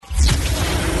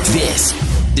This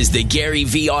is the Gary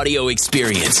V audio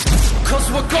experience.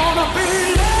 'Cause we're gonna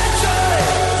be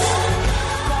legends.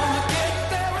 Gonna get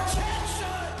their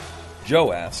attention.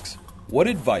 Joe asks, what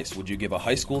advice would you give a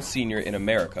high school senior in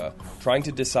America trying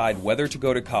to decide whether to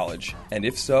go to college, and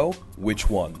if so, which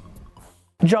one?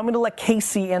 Joe, I'm going to let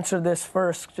Casey answer this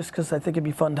first, just because I think it'd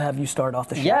be fun to have you start off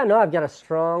the show. Yeah, no, I've got a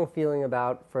strong feeling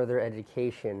about further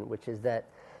education, which is that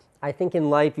I think in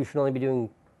life you should only be doing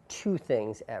two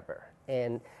things ever.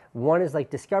 And one is like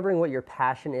discovering what your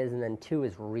passion is, and then two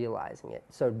is realizing it.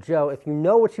 So Joe, if you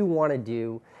know what you want to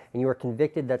do and you are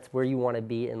convicted that's where you want to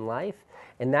be in life,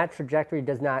 and that trajectory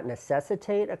does not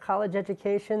necessitate a college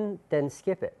education, then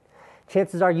skip it.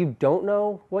 Chances are you don't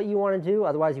know what you want to do,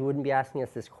 otherwise you wouldn't be asking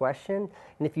us this question.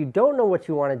 And if you don't know what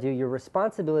you want to do, your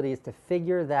responsibility is to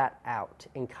figure that out.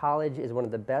 And college is one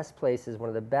of the best places, one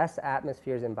of the best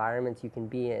atmospheres, environments you can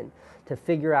be in to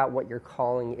figure out what your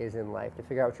calling is in life, to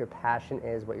figure out what your passion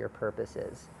is, what your purpose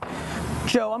is.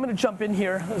 Joe, I'm going to jump in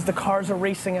here as the cars are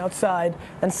racing outside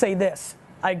and say this.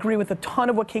 I agree with a ton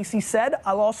of what Casey said.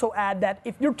 I'll also add that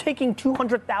if you're taking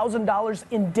 $200,000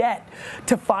 in debt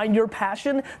to find your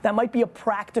passion, that might be a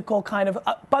practical kind of,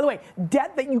 by the way,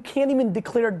 debt that you can't even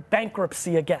declare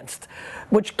bankruptcy against,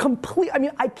 which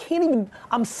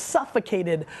I'm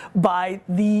suffocated by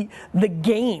the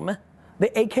game,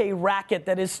 the AKA racket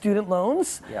that is student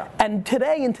loans. Yeah. And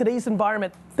today, in today's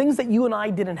environment, things that you and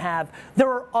I didn't have, there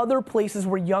are other places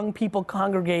where young people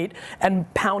congregate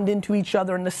and pound into each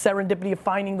other, and the serendipity of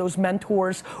finding those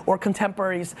mentors or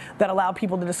contemporaries that allow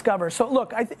people to discover. So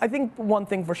look, I think one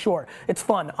thing for sure, it's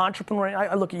fun. Entrepreneurial,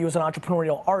 I look at you as an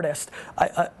entrepreneurial artist,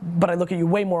 but I look at you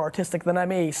way more artistic than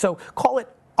me. So call it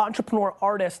entrepreneur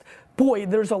artist. Boy,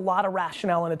 there's a lot of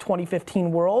rationale in a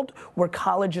 2015 world where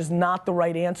college is not the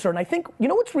right answer. And I think, you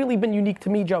know what's really been unique to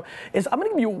me, Joe, is I'm gonna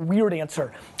give you a weird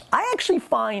answer. I actually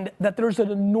find that there's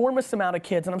an enormous amount of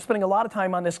kids, and I'm spending a lot of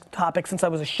time on this topic since I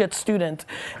was a shit student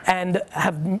and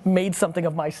have made something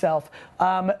of myself,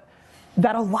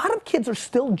 that a lot of kids are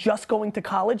still just going to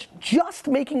college, just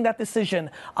making that decision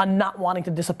on not wanting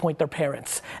to disappoint their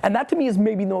parents. And that to me is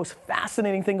maybe the most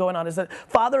fascinating thing going on, is that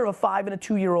father of a 5 and a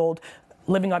 2-year-old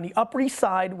living on the Upper East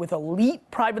Side with elite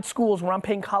private schools where I'm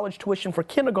paying college tuition for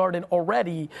kindergarten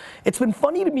already. It's been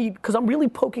funny to me because I'm really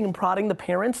poking and prodding the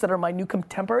parents that are my new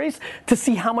contemporaries to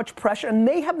see how much pressure, and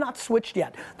they have not switched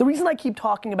yet. The reason I keep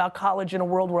talking about college in a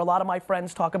world where a lot of my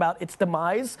friends talk about its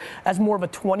demise as more of a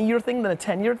 20-year thing than a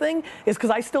 10-year thing is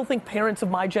because I still think parents of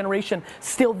my generation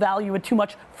still value it too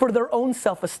much for their own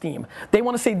self-esteem. They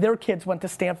want to say their kids went to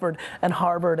Stanford and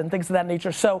Harvard and things of that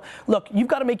nature. So look, you've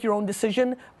got to make your own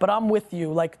decision, but I'm with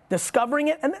you, like discovering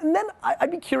it. And then I'd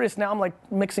be curious, now I'm like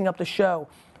mixing up the show.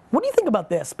 What do you think about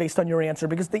this based on your answer?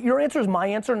 Because your answer is my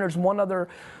answer, and there's one other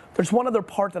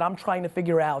part that I'm trying to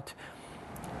figure out.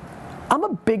 I'm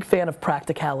a big fan of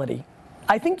practicality.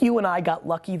 I think you and I got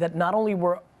lucky that not only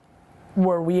were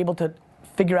we able to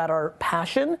figure out our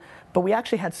passion, but we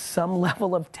actually had some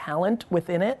level of talent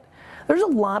within it. There's a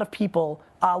lot of people,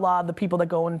 a la the people that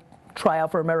go and try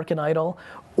out for American Idol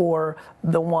or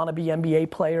the wannabe NBA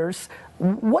players.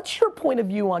 What's your point of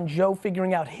view on Joe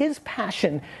figuring out his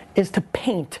passion is to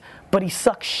paint, but he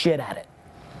sucks shit at it?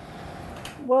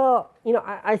 Well, you know,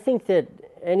 I think that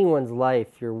anyone's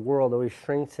life, your world always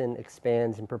shrinks and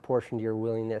expands in proportion to your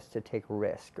willingness to take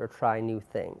risk or try new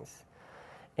things.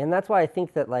 And that's why I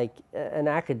think that like an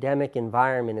academic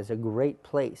environment is a great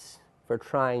place for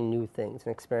trying new things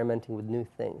and experimenting with new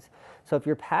things. So if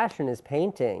your passion is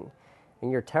painting and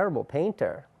you're a terrible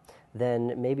painter,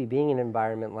 then maybe being in an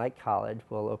environment like college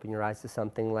will open your eyes to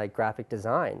something like graphic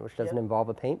design, which doesn't involve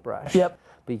a paintbrush. Yep.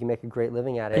 But you can make a great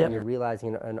living at it, and you're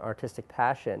realizing an artistic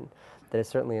passion that is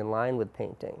certainly in line with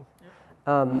painting.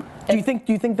 Do you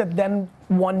think that then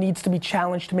one needs to be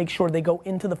challenged to make sure they go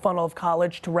into the funnel of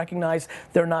college to recognize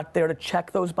they're not there to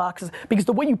check those boxes? Because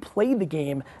the way you play the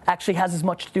game actually has as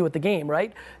much to do with the game,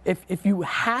 right? If you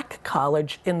hack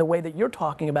college in the way that you're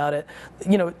talking about it,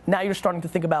 you know, now you're starting to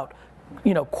think about,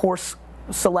 you know, course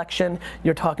selection.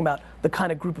 You're talking about the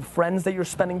kind of group of friends that you're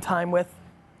spending time with.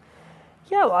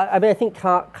 Yeah, well, I mean, I think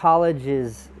college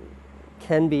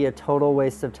can be a total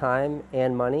waste of time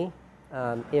and money.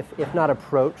 If not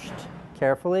approached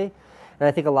carefully. And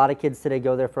I think a lot of kids today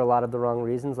go there for a lot of the wrong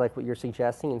reasons, like what you're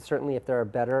suggesting. And certainly if there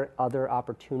are other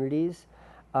opportunities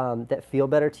that feel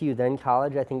better to you than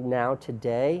college, I think now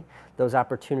today those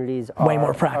opportunities are way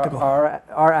more practical.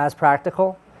 Are as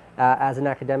practical as an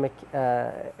academic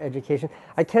education.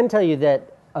 I can tell you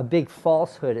that a big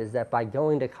falsehood is that by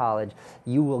going to college,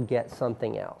 you will get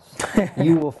something else.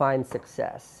 You will find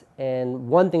success. And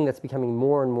one thing that's becoming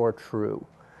more and more true,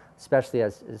 especially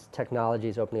as technology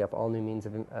is opening up all new means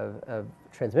of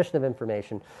transmission of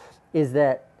information, is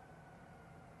that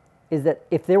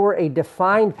if there were a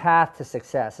defined path to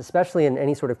success, especially in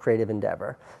any sort of creative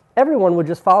endeavor, everyone would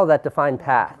just follow that defined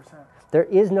path. 100%. There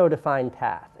is no defined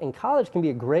path. And college can be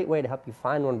a great way to help you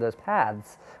find one of those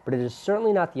paths, but it is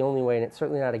certainly not the only way, and it's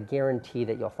certainly not a guarantee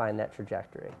that you'll find that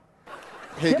trajectory.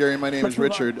 Hey, Gary, my name is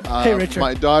Richard. Hey, Richard.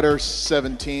 My daughter's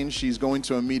 17. She's going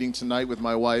to a meeting tonight with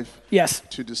my wife. Yes.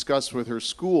 To discuss with her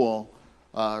school,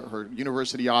 her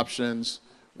university options,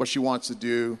 what she wants to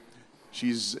do.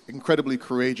 She's incredibly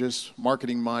courageous,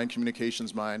 marketing mind,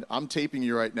 communications mind. I'm taping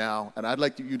you right now, and I'd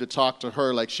like you to talk to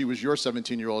her like she was your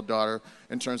 17-year-old daughter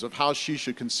in terms of how she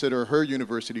should consider her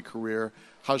university career,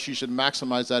 how she should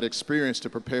maximize that experience to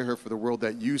prepare her for the world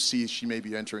that you see she may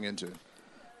be entering into.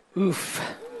 Oof.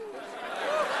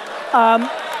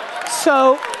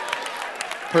 So...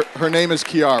 Her name is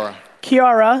Kiara.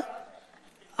 Kiara,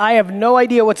 I have no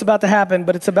idea what's about to happen,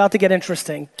 but it's about to get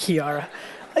interesting, Kiara.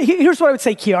 Here's what I would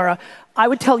say, Kiara. I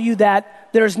would tell you that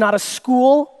there's not a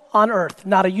school on earth,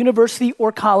 not a university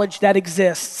or college that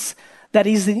exists that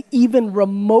is even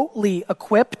remotely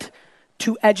equipped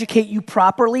to educate you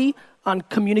properly on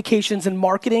communications and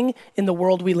marketing in the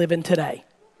world we live in today.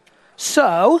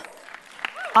 So,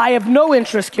 I have no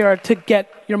interest, Kiara, to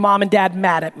get your mom and dad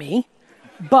mad at me,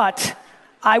 but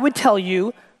I would tell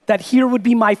you that here would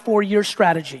be my 4-year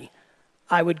strategy.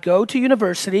 I would go to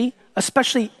university,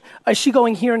 especially, is she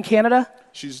going here in Canada?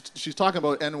 She's talking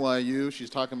about NYU. She's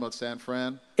talking about San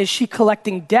Fran. Is she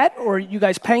collecting debt, or are you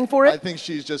guys paying for it? I think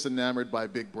she's just enamored by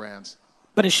big brands.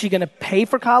 But is she going to pay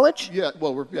for college? Yeah,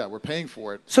 well, we're paying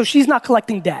for it. So she's not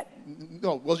collecting debt?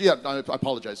 No, well, yeah, I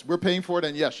apologize. We're paying for it,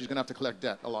 and yes, she's going to have to collect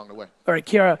debt along the way. All right,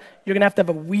 Kiara, you're going to have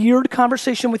a weird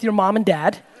conversation with your mom and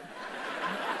dad,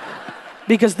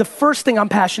 because the first thing I'm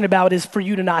passionate about is for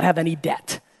you to not have any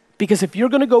debt. Because if you're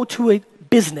going to go to a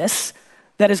business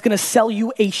that is going to sell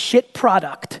you a shit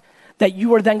product that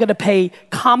you are then going to pay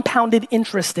compounded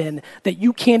interest in, that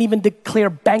you can't even declare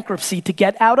bankruptcy to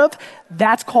get out of,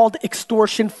 that's called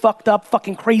extortion, fucked up,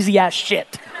 fucking crazy ass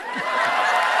shit.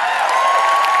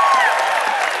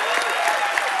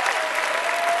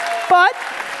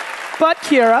 But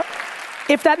Kiara,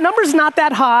 if that number's not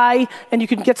that high and you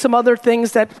can get some other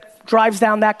things that drives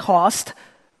down that cost,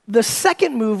 the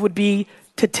second move would be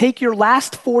to take your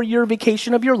last 4-year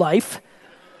vacation of your life,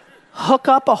 hook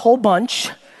up a whole bunch,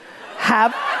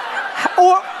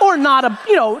 or not,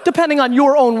 depending on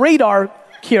your own radar,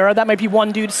 Kiara, that might be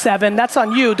 1 dude 7. That's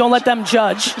on you. Don't let them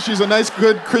judge. She's a nice,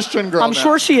 good Christian girl. I'm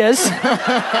sure she is.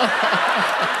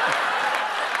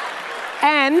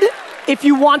 And if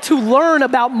you want to learn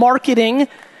about marketing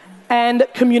and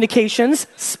communications,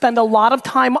 spend a lot of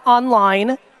time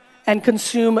online and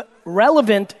consume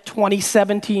relevant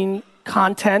 2017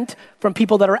 content from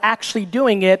people that are actually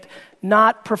doing it,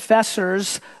 not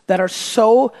professors that are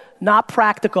so not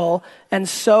practical and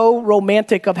so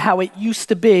romantic of how it used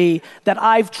to be, that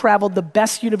I've traveled the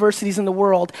best universities in the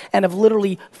world and have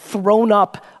literally thrown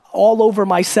up all over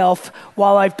myself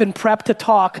while I've been prepped to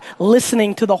talk,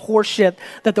 listening to the horseshit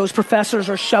that those professors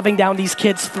are shoving down these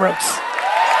kids' throats.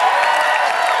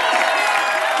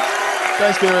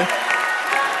 Thanks, Gary.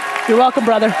 You're welcome,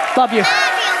 brother. Love you.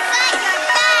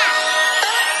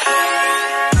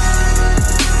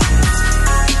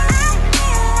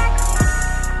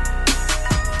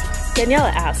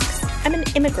 Daniela asks, I'm an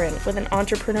immigrant with an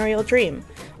entrepreneurial dream.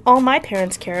 All my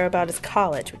parents care about is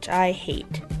college, which I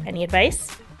hate. Any advice?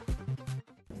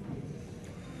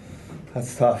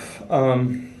 That's tough.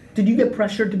 Did you get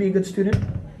pressured to be a good student?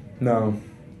 No.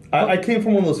 I came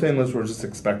from one of those families where it's just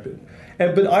expected.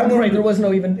 But I learned... Right, there was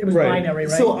no even... It was binary,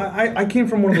 right? So I came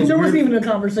from one of those There wasn't even a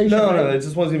conversation, No, right? it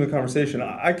just wasn't even a conversation.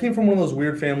 I came from one of those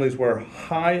weird families where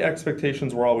high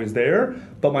expectations were always there,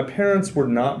 but my parents were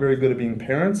not very good at being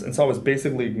parents, and so I was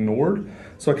basically ignored.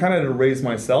 So I kind of had to raise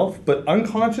myself, but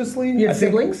unconsciously... You had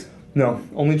siblings? No,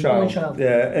 only child. Only child.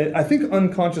 Yeah, I think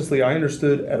unconsciously I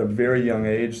understood at a very young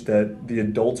age that the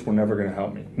adults were never going to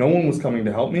help me. No one was coming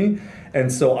to help me,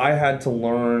 and so I had to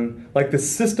learn, like, the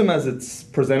system as it's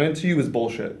presented to you is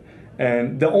bullshit.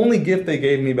 And the only gift they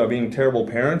gave me by being terrible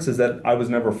parents is that I was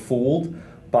never fooled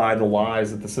by the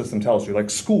lies that the system tells you, like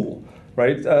school,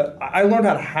 right? I learned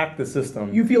how to hack the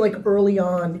system. You feel like early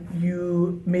on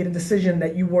you made a decision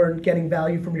that you weren't getting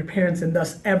value from your parents, and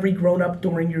thus every grown-up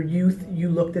during your youth you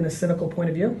looked in a cynical point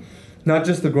of view? not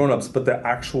just the grown-ups, but the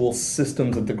actual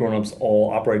systems that the grown-ups all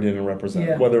operate in and represent,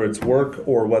 Yeah. whether it's work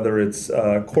or whether it's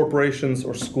corporations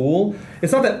or school.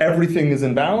 It's not that everything is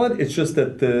invalid, it's just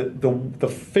that the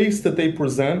face that they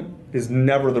present is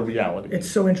never the reality. It's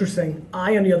so interesting.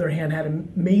 I, on the other hand, had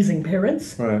amazing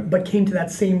parents, Right. but came to that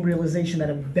same realization at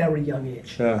a very young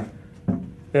age. Yeah.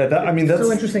 Yeah, that's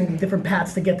so interesting, different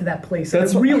paths to get to that place. And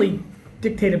That's it what- really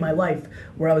dictated my life,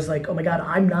 where I was like, oh my God,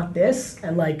 I'm not this,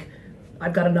 and like,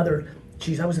 I've got another,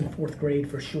 geez, I was in 4th grade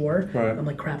for sure. Right. I'm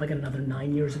like, crap, I got another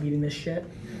 9 years of eating this shit.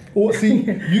 Well, see,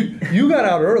 you got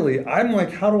out early. I'm like,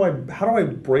 how do I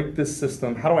break this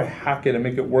system? How do I hack it and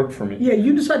make it work for me? Yeah,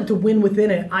 you decided to win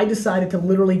within it. I decided to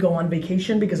literally go on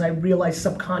vacation because I realized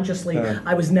subconsciously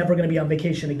I was never going to be on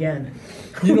vacation again.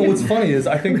 You know what's funny is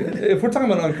I think if we're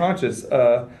talking about unconscious,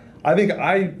 I think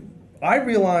I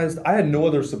realized I had no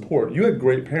other support. You had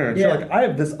great parents. Yeah. You're like, I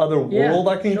have this other Yeah, world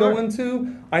I can sure. go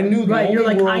into. I knew the Right, only you're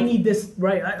like, world, I need this,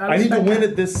 right. I need to respect win that.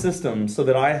 at this system so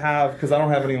that I have, because I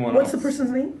don't have anyone What's else. the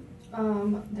person's name?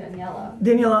 Daniela.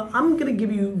 Daniela, I'm going to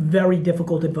give you very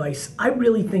difficult advice. I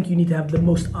really think you need to have the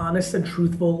most honest and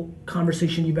truthful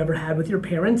conversation you've ever had with your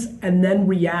parents and then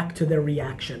react to their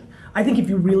reaction. I think if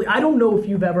you really, I don't know if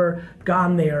you've ever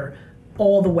gone there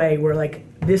all the way where like,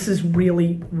 this is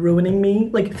really ruining me.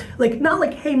 Like not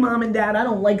like, hey mom and dad, I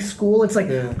don't like school. It's like,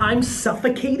 I'm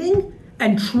suffocating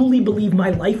and truly believe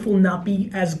my life will not be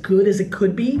as good as it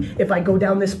could be if I go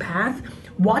down this path.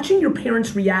 Watching your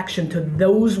parents' reaction to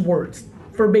those words,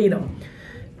 verbatim,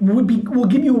 will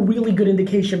give you a really good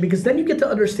indication, because then you get to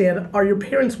understand, are your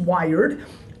parents wired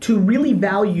to really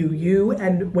value you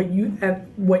and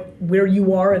where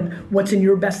you are and what's in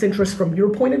your best interest from your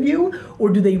point of view, or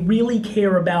do they really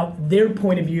care about their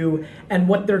point of view and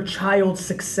what their child's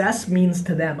success means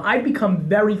to them? I've become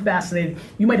very fascinated.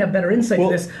 You might have better insight to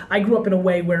this. I grew up in a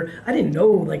way where I didn't know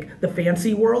like the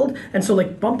fancy world, and so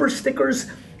like bumper stickers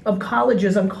of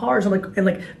colleges on cars,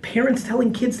 and parents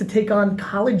telling kids to take on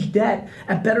college debt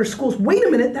at better schools. Wait a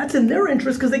minute, that's in their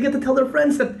interest because they get to tell their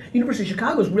friends that University of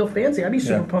Chicago is real fancy. I'd be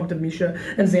super pumped if Misha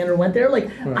and Xander went there.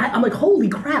 I'm like, holy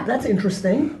crap, that's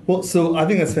interesting. Well, so I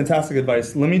think that's fantastic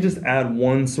advice. Let me just add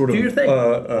one sort Do your thing.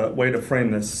 of way to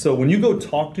frame this. So when you go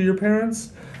talk to your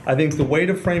parents, I think the way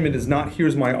to frame it is not,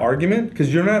 here's my argument,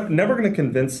 because you're never going to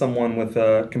convince someone with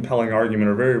a compelling argument,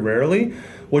 or very rarely.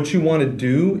 What you want to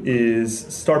do is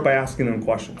start by asking them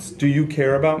questions. Do you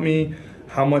care about me?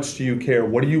 How much do you care?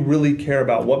 What do you really care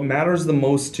about? What matters the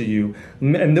most to you?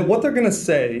 And what they're going to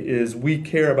say is, we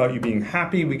care about you being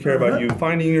happy, we care about you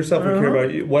finding yourself, we care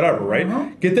about you, whatever,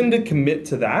 right? Get them to commit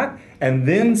to that, and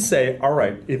then say, all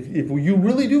right, if you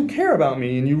really do care about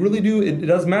me, and you really do, it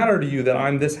does matter to you that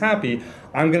I'm this happy,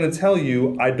 I'm going to tell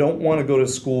you I don't want to go to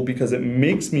school because it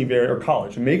makes me or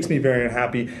college, it makes me very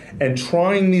unhappy, and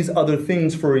trying these other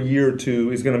things for a year or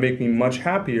two is going to make me much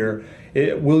happier.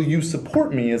 Will you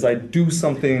support me as I do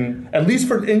something, at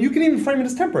least and you can even frame it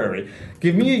as temporary.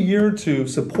 Give me a year or two,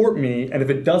 support me, and if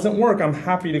it doesn't work, I'm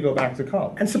happy to go back to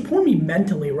college. And support me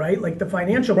mentally, right? Like the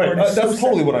financial Right, part is that's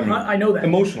totally what I mean. I know that.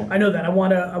 Emotional. I know that. I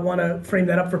wanna frame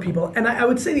that up for people. And I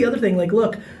would say the other thing, like,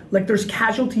 look, like there's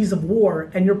casualties of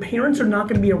war, and your parents are not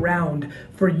gonna be around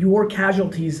for your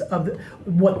casualties of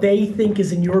what they think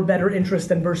is in your better interest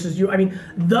than versus you. I mean,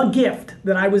 the gift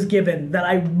that I was given that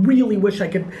I really wish I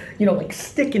could, like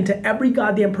stick into every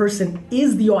goddamn person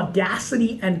is the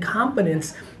audacity and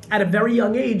confidence at a very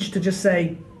young age to just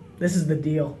say, this is the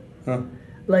deal. Huh.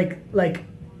 Like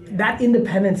that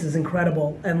independence is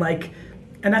incredible, and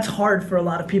that's hard for a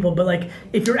lot of people. But like,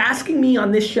 if you're asking me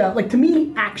on this show, like to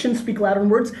me, actions speak louder than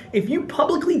words. If you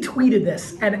publicly tweeted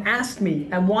this and asked me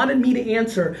and wanted me to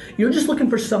answer, you're just looking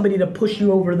for somebody to push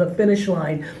you over the finish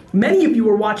line. Many of you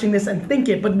are watching this and think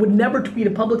it, but would never tweet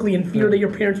it publicly in fear that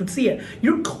your parents would see it.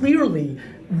 You're clearly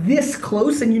this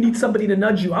close and you need somebody to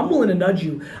nudge you. I'm willing to nudge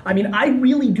you. I mean, I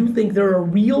really do think there are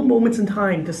real moments in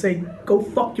time to say, go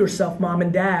fuck yourself, mom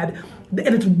and dad.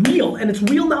 And it's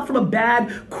real not from a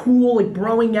bad, cool, like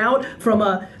broing out, from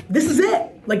a, this is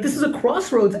it. Like this is a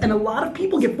crossroads, and a lot of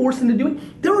people get forced into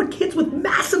doing, there are kids with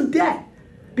massive debt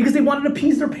because they wanted to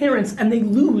appease their parents, and they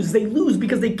lose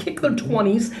because they kick their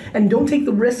 20s and don't take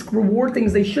the risk, reward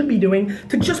things they should be doing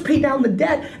to just pay down the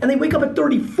debt, and they wake up at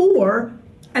 34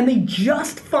 and they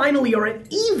just finally are at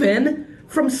even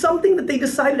from something that they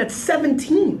decided at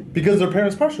 17. Because their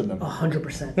parents pressured them.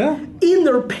 100%. Yeah. In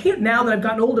their now that I've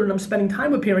gotten older and I'm spending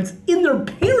time with parents, in their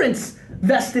parents'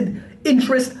 vested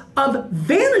interest of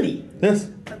vanity. Yes.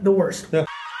 The worst. Yeah.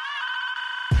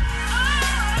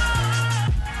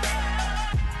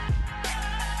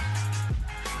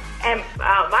 And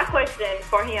my question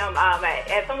for him,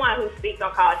 as someone who speaks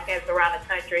on college campuses around the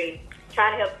country,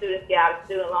 trying to help students get out of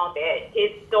student loan debt.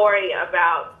 His story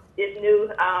about this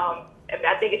new, I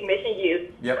think it's Mission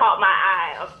U, caught my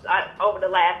eye over the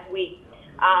last week.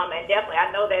 And definitely,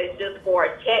 I know that it's just for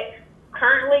tech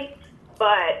currently,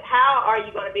 but how are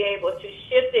you going to be able to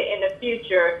shift it in the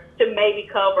future to maybe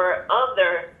cover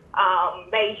other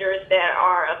majors that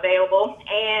are available,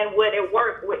 and would it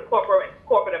work with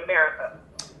corporate America?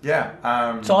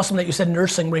 Yeah. It's awesome that you said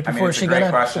nursing right before she got in. It's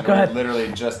a great question. Go ahead. We're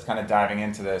literally just kind of diving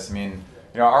into this. I mean,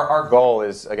 our goal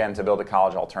is, again, to build a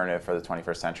college alternative for the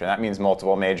 21st century. That means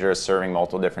multiple majors serving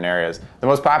multiple different areas. The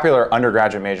most popular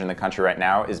undergraduate major in the country right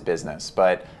now is business,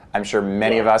 but I'm sure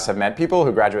many of us have met people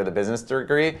who graduate with a business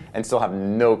degree and still have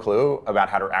no clue about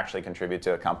how to actually contribute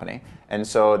to a company. And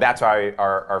so that's why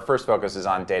our first focus is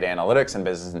on data analytics and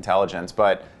business intelligence.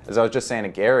 But as I was just saying to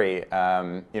Gary,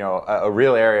 a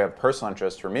real area of personal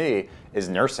interest for me is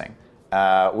nursing.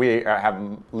 We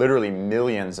have literally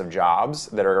millions of jobs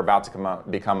that are about to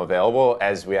become available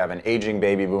as we have an aging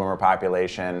baby boomer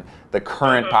population. The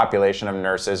current population of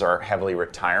nurses are heavily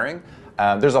retiring.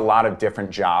 There's a lot of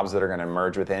different jobs that are going to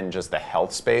emerge within just the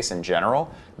health space in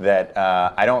general that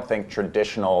I don't think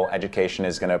traditional education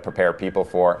is going to prepare people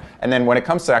for. And then when it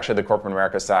comes to actually the corporate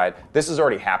America side, this is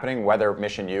already happening whether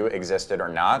Mission U existed or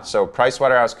not. So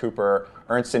PricewaterhouseCoopers,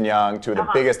 Ernst & Young, two of the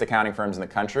biggest accounting firms in the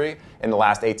country, in the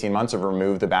last 18 months have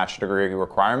removed the bachelor degree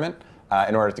requirement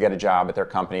in order to get a job at their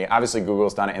company. Obviously,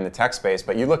 Google's done it in the tech space,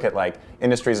 but you look at like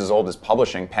industries as old as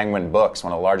publishing. Penguin Books,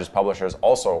 one of the largest publishers,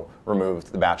 also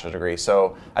removed the bachelor's degree.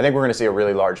 So I think we're going to see a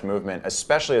really large movement,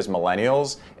 especially as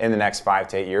millennials in the next 5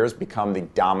 to 8 years become the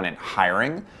dominant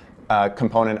hiring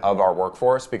component of our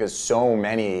workforce, because so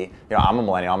many, I'm a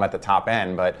millennial, I'm at the top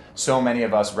end, but so many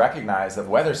of us recognize that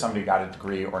whether somebody got a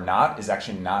degree or not is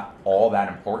actually not all that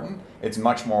important. It's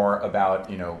much more about,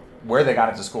 where they got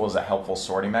into school is a helpful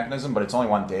sorting mechanism, but it's only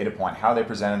one data point. How they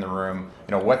present in the room,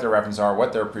 what their references are,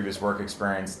 what their previous work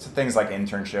experience, to things like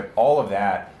internship, all of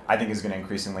that I think is going to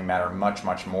increasingly matter much,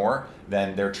 much more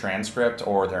than their transcript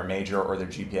or their major or their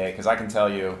GPA. Because I can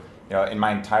tell you, in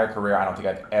my entire career, I don't think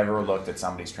I've ever looked at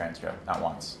somebody's transcript, not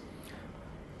once.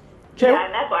 Yeah,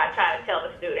 and that's why I try to tell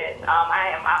the students. I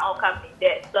have my own company,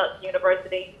 Debt Sucks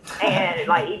University, and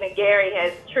even Gary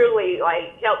has truly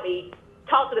helped me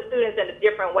talk to the students in a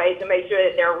different way to make sure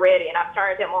that they're ready. And I've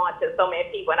turned them on to so many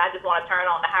people, and I just want to turn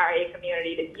on the higher ed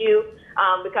community to you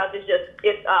because it's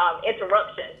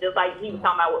interruptions, just like he was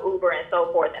talking about with Uber and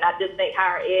so forth. And I just think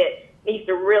higher ed needs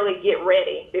to really get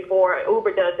ready before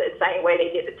Uber does it the same way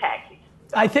they did the taxis.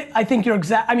 I think you're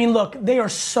exact. I mean, look, they are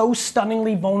so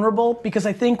stunningly vulnerable, because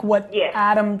I think what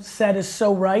Adam said is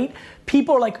so right.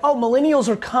 People are like, oh, millennials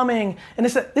are coming, and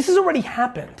this has already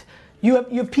happened. You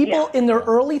have people in their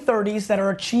early 30s that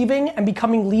are achieving and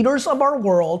becoming leaders of our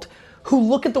world, who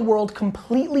look at the world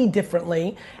completely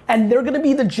differently, and they're going to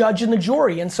be the judge and the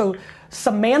jury. And so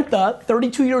Samantha,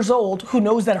 32 years old, who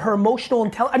knows that her emotional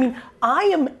intelligence,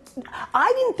 I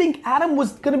didn't think Adam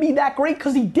was going to be that great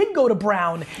because he did go to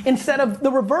Brown instead of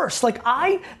the reverse.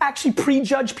 I actually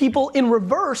prejudge people in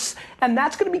reverse, and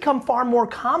that's going to become far more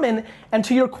common. And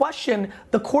to your question,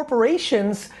 the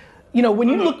corporations, when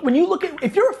you look at,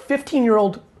 if you're a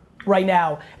 15-year-old right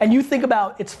now and you think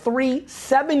about it's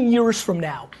 7 years from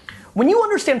now, when you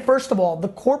understand, first of all, the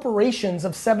corporations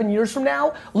of 7 years from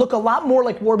now look a lot more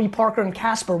like Warby Parker and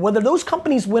Casper. Whether those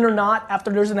companies win or not after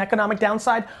there's an economic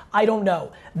downside, I don't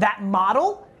know. That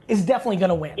model is definitely going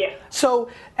to win. Yeah. So,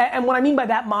 and what I mean by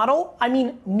that model, I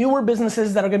mean newer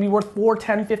businesses that are going to be worth 4,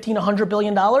 10, 15, $100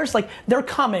 billion. They're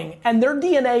coming, and their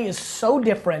DNA is so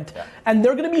different, and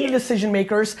they're going to be the decision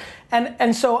makers.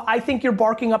 And so I think you're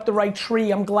barking up the right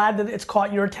tree. I'm glad that it's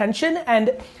caught your attention.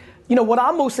 And what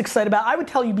I'm most excited about, I would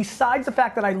tell you, besides the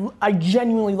fact that I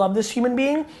genuinely love this human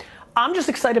being, I'm just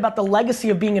excited about the legacy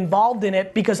of being involved in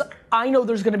it, because I know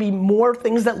there's going to be more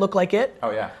things that look like it.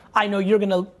 Oh, yeah. I know you're going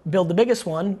to build the biggest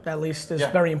one, at least is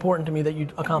very important to me that you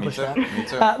accomplish that. Me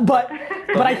too. But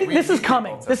I think this is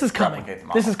coming. This is coming.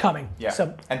 This is coming. Yeah.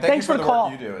 So and thanks for the call.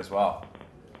 Work you do as well.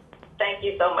 Thank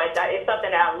you so much. It's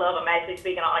something that I love. I'm actually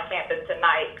speaking on campus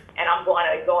tonight, and I'm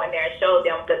going to go in there and show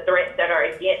them the threats that are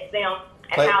against them.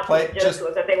 And how to adjust to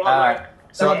it, if they want to learn.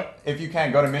 So if you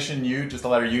can, go to missionu, just the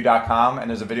letter u.com, and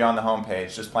there's a video on the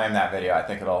homepage. Just play them that video. I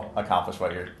think it'll accomplish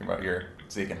what you're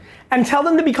seeking. And tell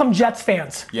them to become Jets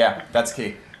fans. Yeah, that's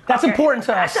key. That's important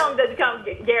to us. I tell them to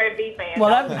become Gary V fans.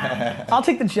 Well, I'll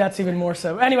take the Jets even more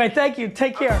so. Anyway, thank you.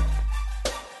 Take care.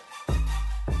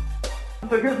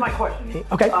 So here's my question.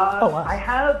 Okay. I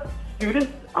have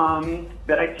students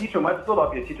that I teach in West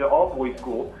Philadelphia. I teach at all boys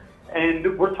school.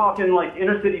 And we're talking like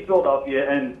inner city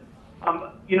Philadelphia, and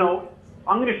I'm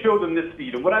going to show them this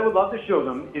feed. And what I would love to show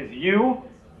them is you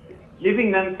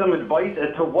giving them some advice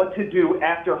as to what to do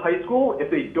after high school if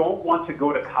they don't want to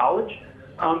go to college.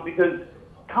 Because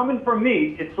coming from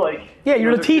me, it's like, yeah,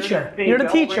 you're the they're teacher. hearing that same You're the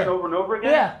bell teacher. ring over and over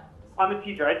again. Yeah. I'm a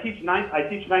teacher. I teach ninth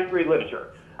grade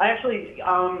literature. I actually,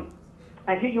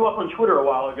 I hit you up on Twitter a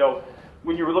while ago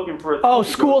when you were looking for a school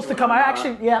schools to come. I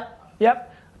actually,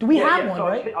 yep. Do we have one, so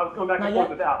right? I was going back Not and yet?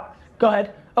 forth with Alex. Go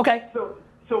ahead. Okay.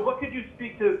 So what could you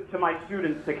speak to my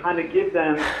students to kind of give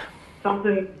them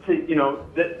something to, you know,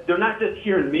 that they're not just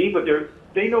hearing me, but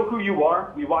they know who you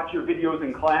are. We watch your videos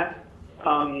in class.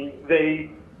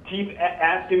 They keep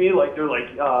asking me, like, they're like,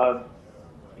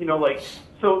 you know, like,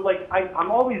 so like I'm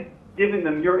always giving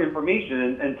them your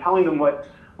information and telling them what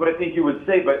I think you would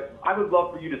say, but I would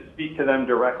love for you to speak to them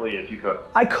directly if you could.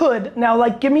 I could. Now,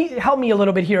 like, help me a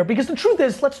little bit here, because the truth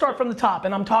is, let's start from the top,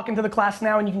 and I'm talking to the class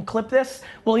now, and you can clip this.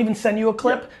 We'll even send you a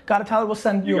clip. Yeah. Got it, Tyler? We'll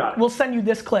send you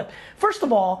this clip. First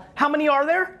of all, how many are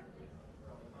there?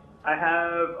 I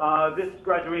have, this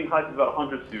graduating class is about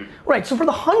 100 students. Right, so for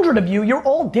the 100 of you, you're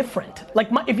all different. Like,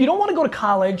 if you don't want to go to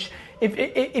college,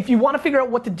 if you want to figure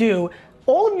out what to do,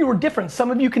 all of you are different.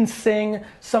 Some of you can sing,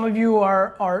 some of you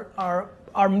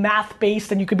are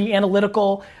math-based and you could be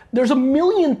analytical. There's a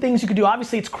million things you could do.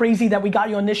 Obviously, it's crazy that we got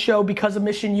you on this show because of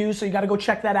Mission U, so you gotta go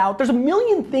check that out. There's a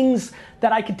million things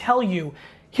that I could tell you.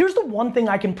 Here's the one thing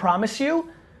I can promise you.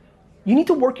 You need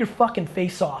to work your fucking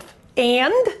face off.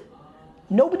 And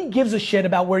nobody gives a shit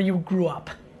about where you grew up.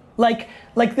 Like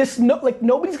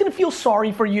nobody's gonna feel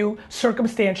sorry for you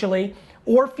circumstantially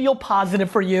or feel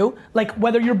positive for you. Like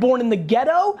whether you're born in the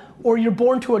ghetto or you're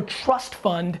born to a trust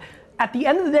fund, at the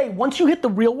end of the day, once you hit the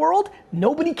real world,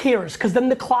 nobody cares, because then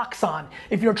the clock's on.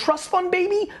 If you're a trust fund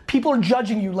baby, people are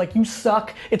judging you like you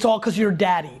suck, it's all because you're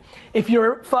daddy. If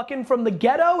you're fucking from the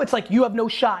ghetto, it's like you have no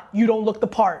shot, you don't look the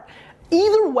part.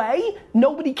 Either way,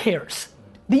 nobody cares.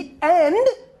 The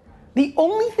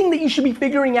only thing that you should be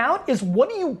figuring out is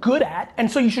what are you good at,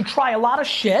 and so you should try a lot of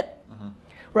shit,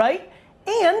 right?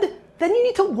 And then you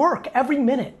need to work every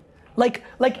minute. Like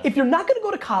if you're not gonna go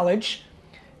to college,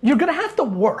 you're gonna have to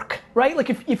work, right? Like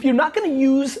if you're not gonna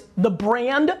use the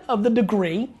brand of the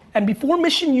degree, and before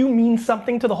Mission U means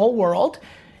something to the whole world,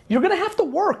 you're gonna have to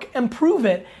work and prove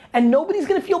it, and nobody's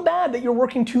gonna feel bad that you're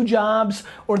working 2 jobs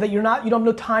or that you don't have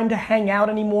no time to hang out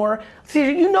anymore. See,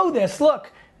 you know this,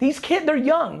 look, these kids, they're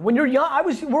young. When you're young,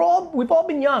 we've all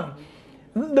been young.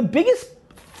 The biggest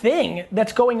thing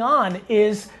that's going on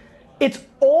is it's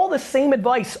all the same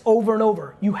advice over and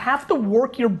over. You have to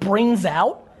work your brains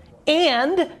out,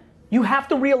 and you have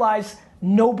to realize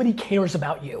nobody cares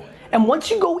about you. And once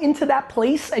you go into that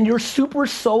place and you're super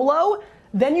solo,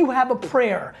 then you have a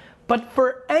prayer. But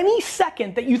for any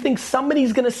second that you think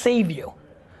somebody's gonna save you,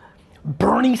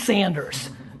 Bernie Sanders,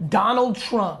 Donald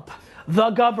Trump, the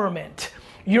government,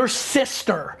 your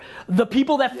sister, the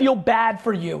people that feel bad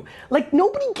for you, like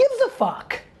nobody gives a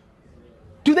fuck.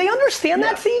 Do they understand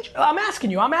that, Siege? I'm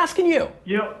asking you.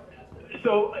 You know,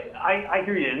 so I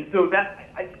hear you, and so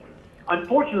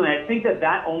unfortunately, I think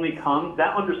that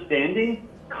understanding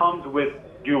comes with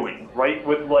doing, right?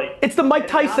 With like, it's the Mike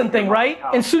Tyson thing, right?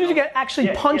 As soon as you get actually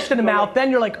punched in the mouth,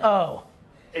 then you're like, oh.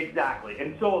 Exactly,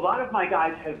 and so a lot of my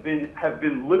guys have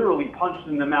been literally punched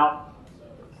in the mouth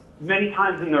many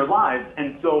times in their lives,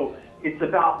 and so it's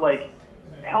about like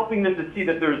helping them to see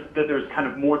that there's kind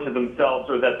of more to themselves,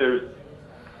 or that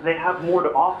they have more to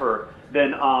offer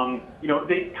than, you know,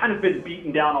 they've kind of been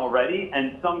beaten down already,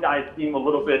 and some guys seem a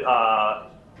little bit,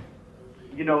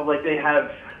 you know, like they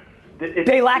have.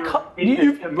 They lack.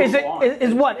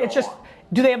 It's just.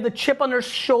 Do they have the chip on their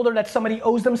shoulder that somebody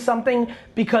owes them something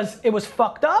because it was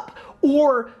fucked up,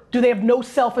 or do they have no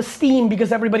self-esteem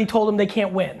because everybody told them they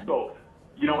can't win? Both.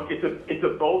 You know, it's a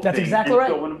both. That's thing. exactly and right.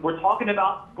 So when we're talking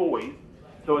about boys,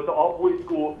 so it's an all-boys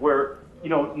school where, you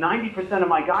know, 90% of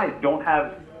my guys don't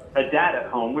have a dad at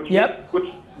home, which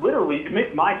literally it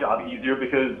makes my job easier,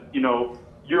 because, you know,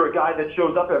 you're a guy that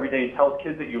shows up every day and tells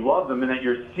kids that you love them and that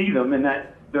you see them and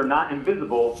that they're not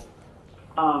invisible.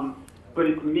 But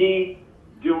it's me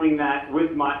doing that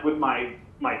with my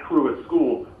crew at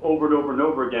school over and over and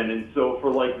over again. And so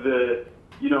for like the,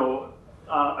 you know,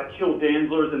 Akil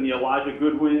Danzlers and the Elijah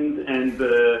Goodwins and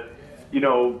the, you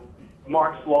know,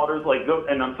 Mark Slaughters, like,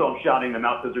 and I'm shouting them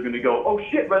out because they're going to go, oh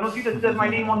shit, Reynolds, you just said my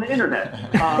name on the internet.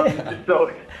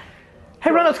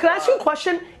 Hey Reynolds, can I ask you a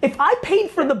question? If I paid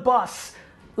for the bus,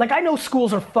 like I know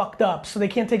schools are fucked up so they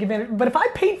can't take advantage, but if I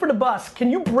paid for the bus,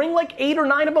 can you bring like 8 or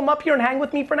 9 of them up here and hang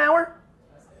with me for an hour?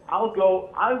 I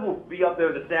will be up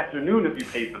there this afternoon if you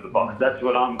pay for the bus. That's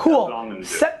what I'm cool. That's what I'm going to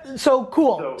do.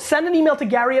 So send an email to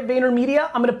Gary at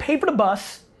VaynerMedia. I'm going to pay for the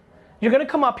bus. You're going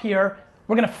to come up here.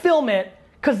 We're going to film it.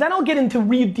 Because then I'll get into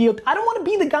real deal. I don't want to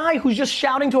be the guy who's just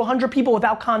shouting to 100 people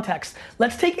without context.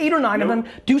 Let's take 8 or 9 of them,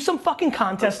 do some fucking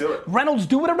contest. Reynolds,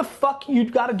 do whatever the fuck you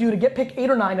gotta do to pick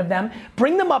 8 or 9 of them,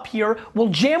 bring them up here, we'll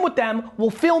jam with them, we'll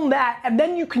film that, and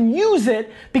then you can use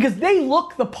it because they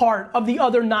look the part of the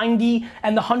other 90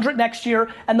 and the 100 next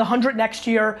year and the 100 next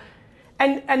year.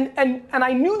 And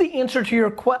I knew the answer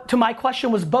to my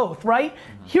question was both, right?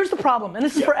 Here's the problem, and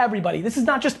this is for everybody. This is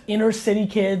not just inner city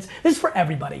kids. This is for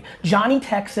everybody. Johnny,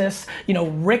 Texas,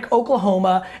 Rick,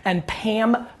 Oklahoma, and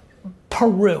Pam,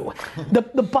 Peru. The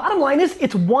bottom line is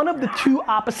it's one of the two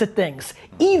opposite things.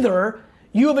 Either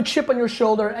you have a chip on your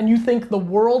shoulder and you think the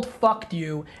world fucked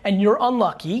you and you're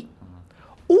unlucky,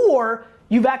 or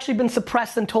you've actually been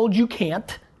suppressed and told you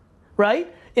can't,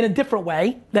 right? In a different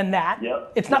way than that.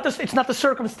 Yep. It's not the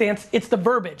circumstance, it's the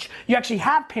verbiage. You actually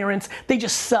have parents, they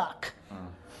just suck.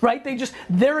 Right?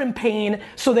 They're in pain,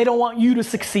 so they don't want you to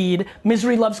succeed.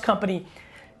 Misery loves company.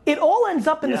 It all ends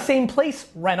up in the same place,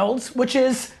 Reynolds, which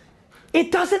is,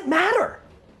 it doesn't matter.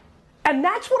 And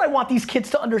that's what I want these kids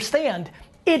to understand.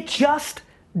 It just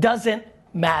doesn't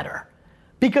matter.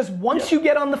 Because once you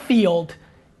get on the field,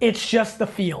 it's just the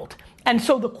field. And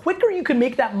so the quicker you can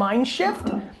make that mind shift,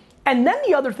 and then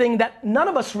the other thing that none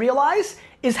of us realize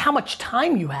is how much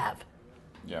time you have.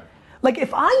 Yeah. Like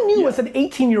if I knew as an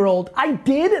 18-year-old, I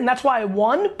did, and that's why I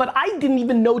won, but I didn't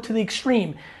even know to the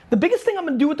extreme. The biggest thing I'm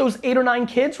gonna do with those 8 or 9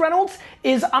 kids, Reynolds,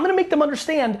 is I'm gonna make them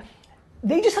understand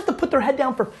they just have to put their head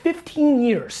down for 15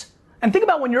 years. And think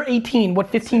about when you're 18, what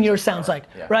 15 years sounds like,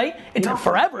 right? It's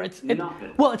forever. It's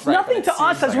nothing to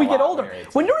us as we get older.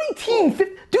 When you're 18,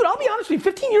 dude, I'll be honest with you,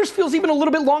 15 years feels even a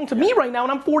little bit long to me right now,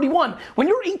 and I'm 41. When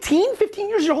you're 18, 15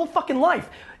 years is your whole fucking life.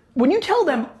 When you tell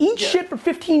them, eat shit for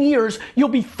 15 years, you'll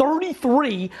be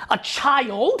 33, a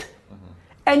child,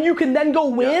 and you can then go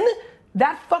win,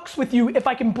 that fucks with you if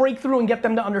I can break through and get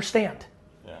them to understand.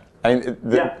 I mean,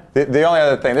 the only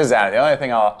other thing, the only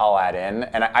thing I'll add in,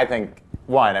 and I think,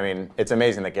 one, I mean, it's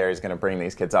amazing that Gary's gonna bring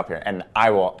these kids up here, and I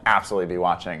will absolutely be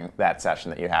watching that session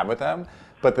that you have with them.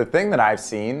 But the thing that I've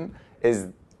seen is,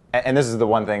 and this is the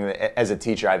one thing that as a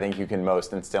teacher I think you can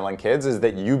most instill in kids, is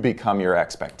that you become your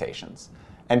expectations.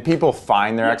 And people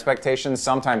find their expectations,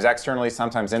 sometimes externally,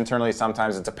 sometimes internally,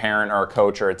 sometimes it's a parent or a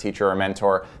coach or a teacher or a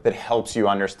mentor that helps you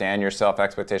understand your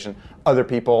self-expectation. Other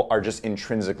people are just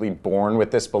intrinsically born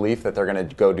with this belief that they're gonna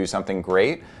go do something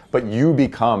great, but you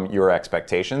become your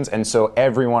expectations. And so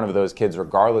every one of those kids,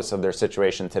 regardless of their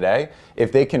situation today,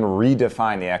 if they can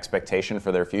redefine the expectation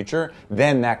for their future,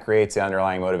 then that creates the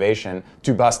underlying motivation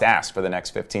to bust ass for the next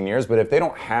 15 years. But if they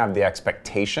don't have the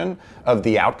expectation of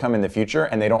the outcome in the future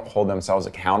and they don't hold themselves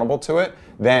accountable to it,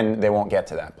 then they won't get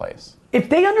to that place. If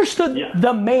they understood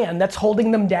the man that's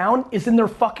holding them down is in their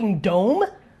fucking dome,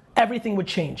 everything would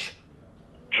change.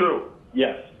 True,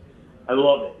 yes. I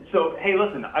love it. So, hey,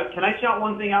 listen, can I shout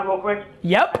one thing out real quick?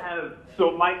 Yep.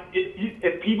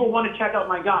 If people want to check out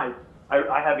my guys,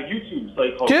 I have a YouTube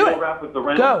site called Real Rap with the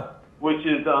Reynolds, which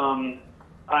is,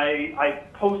 I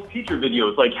post teacher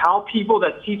videos, like how people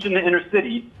that teach in the inner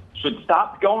city should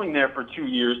stop going there for 2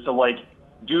 years to like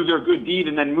do their good deed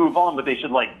and then move on, but they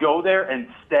should like go there and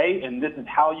stay, and this is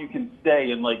how you can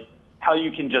stay and like how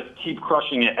you can just keep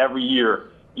crushing it every year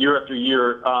after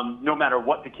year, no matter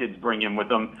what the kids bring in with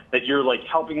them, that you're like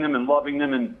helping them and loving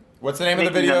them and what's the name of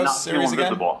the video series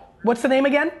again? What's the name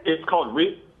again? It's called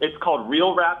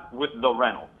Real Rap with the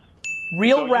Reynolds.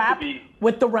 Real Rap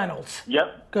with the Reynolds.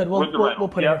 Yep. Good. We'll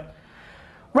put it here.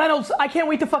 Reynolds, I can't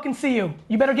wait to fucking see you.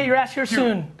 You better get your ass here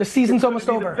soon. The season's almost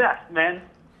over. The best, man.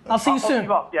 I'll see you soon.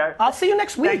 I'll see you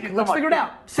next week. Let's figure it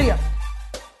out. See ya.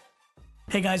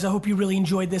 Hey guys, I hope you really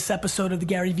enjoyed this episode of the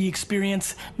Gary Vee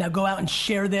Experience. Now go out and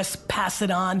share this, pass it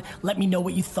on, let me know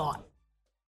what you thought.